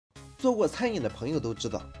做过餐饮的朋友都知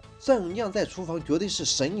道，蒜蓉酱在厨房绝对是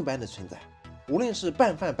神一般的存在。无论是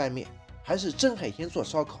拌饭拌面，还是蒸海鲜做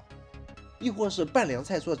烧烤，亦或是拌凉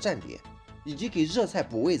菜做蘸碟，以及给热菜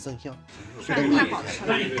补味增香，太好吃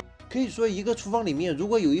了。可以说，一个厨房里面如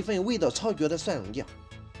果有一份味道超绝的蒜蓉酱，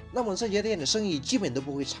那么这家店的生意基本都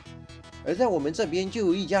不会差。而在我们这边就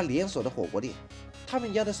有一家连锁的火锅店，他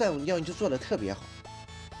们家的蒜蓉酱就做得特别好。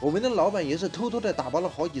我们的老板也是偷偷的打包了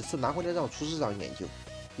好几次拿回来让厨师长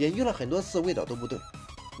研究了很多次，味道都不对。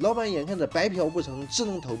老板眼看着白嫖不成，只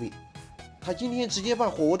能投币。他今天直接把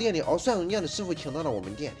火锅店里熬蒜蓉酱的师傅请到了我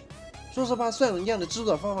们店里，说是把蒜蓉酱的制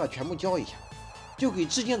作方法全部教一下，就给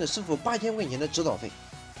制酱的师傅8000块钱的指导费。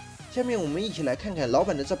下面我们一起来看看老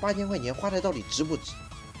板的这8000块钱花的到底值不值。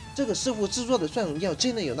这个师傅制作的蒜蓉酱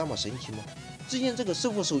真的有那么神奇吗？只见这个师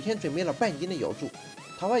傅首先准备了半斤的瑶柱，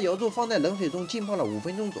他把瑶柱放在冷水中浸泡了5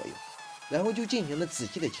分钟左右，然后就进行了仔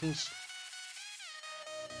细的清洗。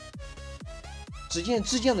只见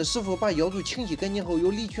制酱的师傅把瑶柱清洗干净后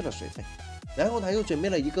又沥去了水分，然后他又准备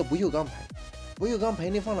了一个不锈钢盆，不锈钢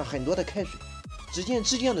盆里放了很多的开水。只见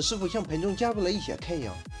制酱的师傅向盆中加入了一些开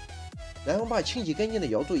洋，然后把清洗干净的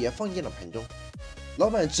瑶柱也放进了盆中。老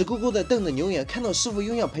板直勾勾地瞪着牛眼，看到师傅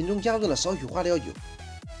又向盆中加入了少许花雕酒，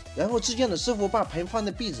然后制酱的师傅把盆放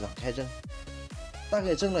在篦子上开蒸，大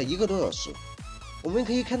概蒸了1个多小时。我们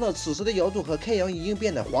可以看到此时的瑶柱和开洋已经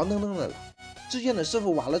变得黄澄澄的了。制酱的师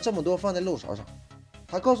傅挖了这么多放在漏勺上，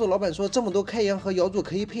他告诉老板说，这么多开洋和瑶柱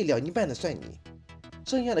可以配2斤半的蒜泥，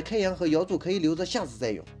剩下的开洋和瑶柱可以留着下次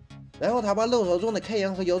再用。然后他把漏勺中的开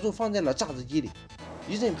洋和瑶柱放在了榨汁机里，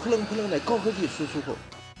一阵扑棱扑棱的高科技输出后，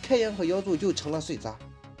开洋和瑶柱就成了碎渣，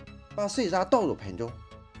把碎渣倒入盆中，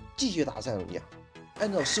继续打蒜蓉酱。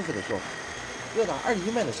按照师傅的说法，要打2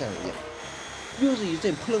斤半的蒜蓉酱。又是一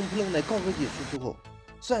阵扑棱扑棱的高科技输出后，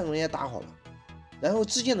蒜蓉也打好了。然后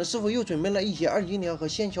制酱的师傅又准备了一些2斤2和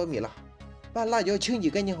鲜小米辣，把辣椒清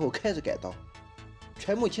洗干净后开始改刀，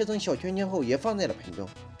全部切成小圈圈后也放在了盆中。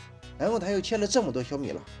然后他又切了这么多小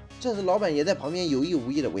米辣，这时老板也在旁边有意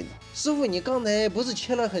无意的问道：“师傅，你刚才不是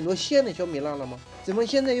切了很多鲜的小米辣了吗？怎么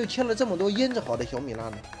现在又切了这么多腌制好的小米辣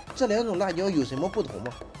呢？这2种辣椒有什么不同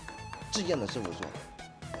吗？”制酱的师傅说：“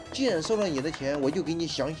既然收了你的钱，我就给你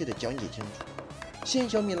详细的讲解清楚。鲜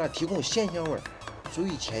小米辣提供鲜香味，属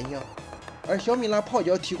于前香，而小米辣泡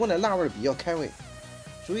椒提供的辣味比较开胃，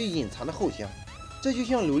属于隐藏的后香。这就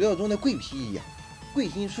像卤料中的桂皮一样，桂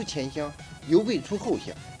心出前香，油桂出后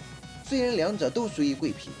香。虽然两者都属于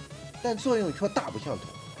桂皮，但作用却大不相同。”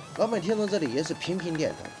老板听到这里也是频频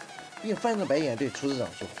点头，并翻着白眼对厨师长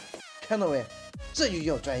说：“看到没，这就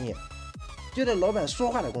叫专业。”就在老板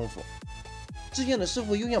说话的功夫，制酱的师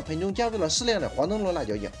傅又向盆中加入了适量的黄灯笼辣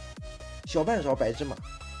椒酱，小半勺白芝麻，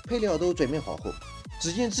配料都准备好后，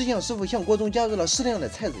只见制酱师傅向锅中加入了适量的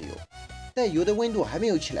菜籽油，待油的温度还没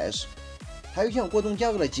有起来时，他又向锅中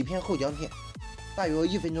加入了几片厚姜片。大约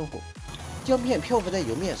1分钟后，姜片漂浮在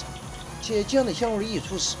油面上，且姜的香味溢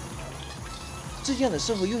出时，制酱的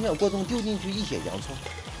师傅又向锅中丢进去一些洋葱，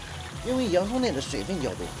因为洋葱内的水分较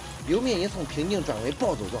多，油面也从平静转为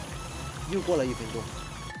暴走状。又过了1分钟，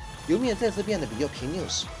油面再次变得比较平静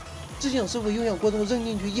时，制酱师傅又向锅中扔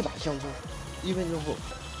进去一把香葱。1分钟后，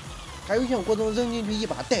还又向锅中扔进去一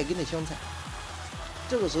把带根的香菜。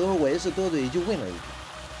这个时候我也是多嘴，就问了一句，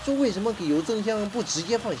说为什么给油增香不直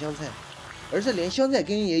接放香菜，而是连香菜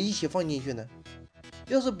根也一起放进去呢？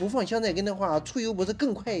要是不放香菜根的话，出油不是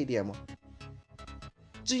更快一点吗？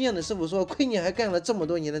制酱的师傅说，亏你还干了这么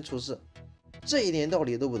多年的厨师，这一点道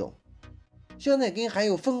理都不懂。香菜根含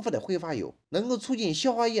有丰富的挥发油，能够促进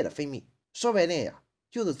消化液的分泌，说白点呀，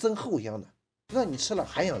就是增后香的，让你吃了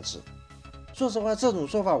还想吃。说实话，这种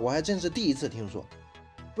说法我还真是第一次听说，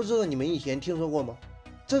不知道你们以前听说过吗？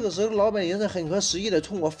这个时候老板也是很合时宜的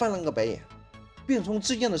冲我翻了个白眼，并冲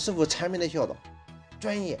制酱的师傅谄媚的笑道：“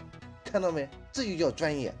专业，看到没？这就叫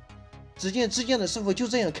专业。”只见制酱的师傅就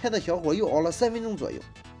这样开着小火又熬了3分钟左右，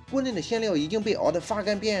锅内的馅料已经被熬得发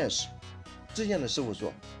干变暗时，制酱的师傅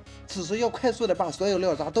说，此时要快速的把所有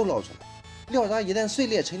料渣都捞出来，料渣一旦碎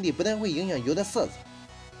裂沉底，不但会影响油的色泽，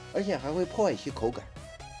而且还会破坏其口感。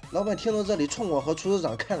老板听到这里，冲我和厨师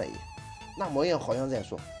长看了一眼，那模样好像在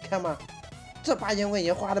说：“看吧，这8000块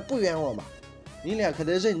钱花的不冤枉吧？你俩可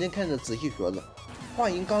得认真看着，仔细学着。”话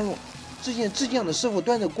音刚落，只见制酱的师傅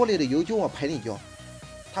端着锅里的油就往盆里浇。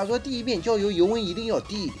他说，第一遍浇油油温一定要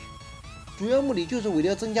低一点，主要目的就是为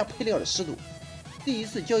了增加配料的湿度。第一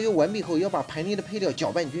次浇油完毕后，要把盆里的配料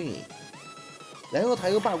搅拌均匀，然后他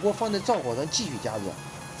又把锅放在灶火上继续加热。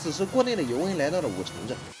此时锅内的油温来到了5成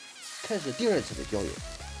正，开始第2次的浇油。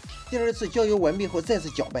第2次浇油完毕后，再次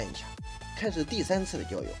搅拌一下，开始第3次的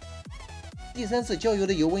浇油。第3次浇油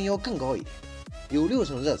的油温要更高一点，有6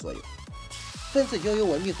成热左右。3次浇油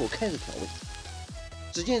完毕后开始调味。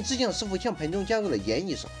只见制酱师傅向盆中加入了盐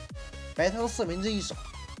1勺，白糖1/4勺，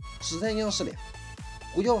十三姜适量，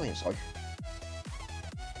胡椒粉少许，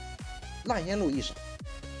辣鲜露1勺，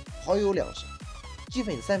蚝油2勺，鸡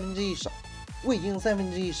粉1/3勺，味精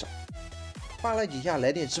1/3勺，扒拉几下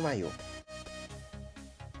来点芝麻油，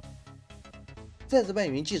再次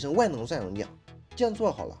拌匀即成万能蒜蓉酱。酱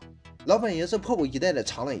做好了，老板也是迫不及待的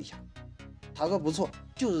尝了一下，他说不错，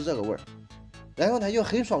就是这个味儿。然后他就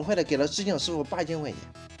很爽快的给了制酱师傅8000块钱。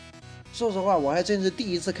说实话，我还真是第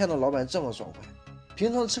一次看到老板这么爽快。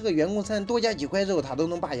平常吃个员工餐多加几块肉，他都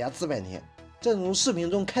能把牙呲半天。正如视频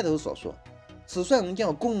中开头所说，此蒜蓉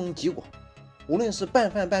酱功能极广，无论是拌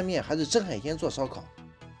饭拌面，还是蒸海鲜做烧烤，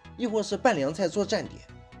亦或是拌凉菜做蘸点，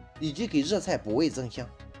以及给热菜补味增香，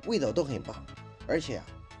味道都很棒。而且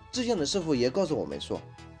制酱的师傅也告诉我们说，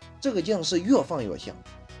这个酱是越放越香。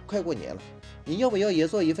快过年了，你要不要也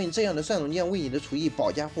做一份这样的蒜蓉酱，为你的厨艺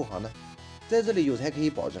保驾护航呢？在这里有才可以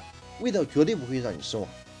保证，味道绝对不会让你失望。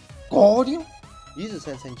搞定！一日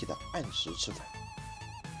三餐记得按时吃饭。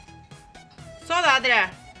少打点，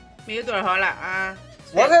没有多少了啊。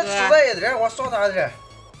我才吃这一点，我少打点。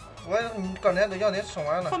我刚才都叫你吃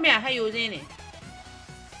完了。后面还有人呢。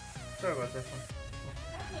这个再放。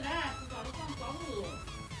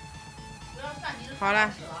好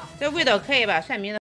了，这味道可以吧？蒜米的。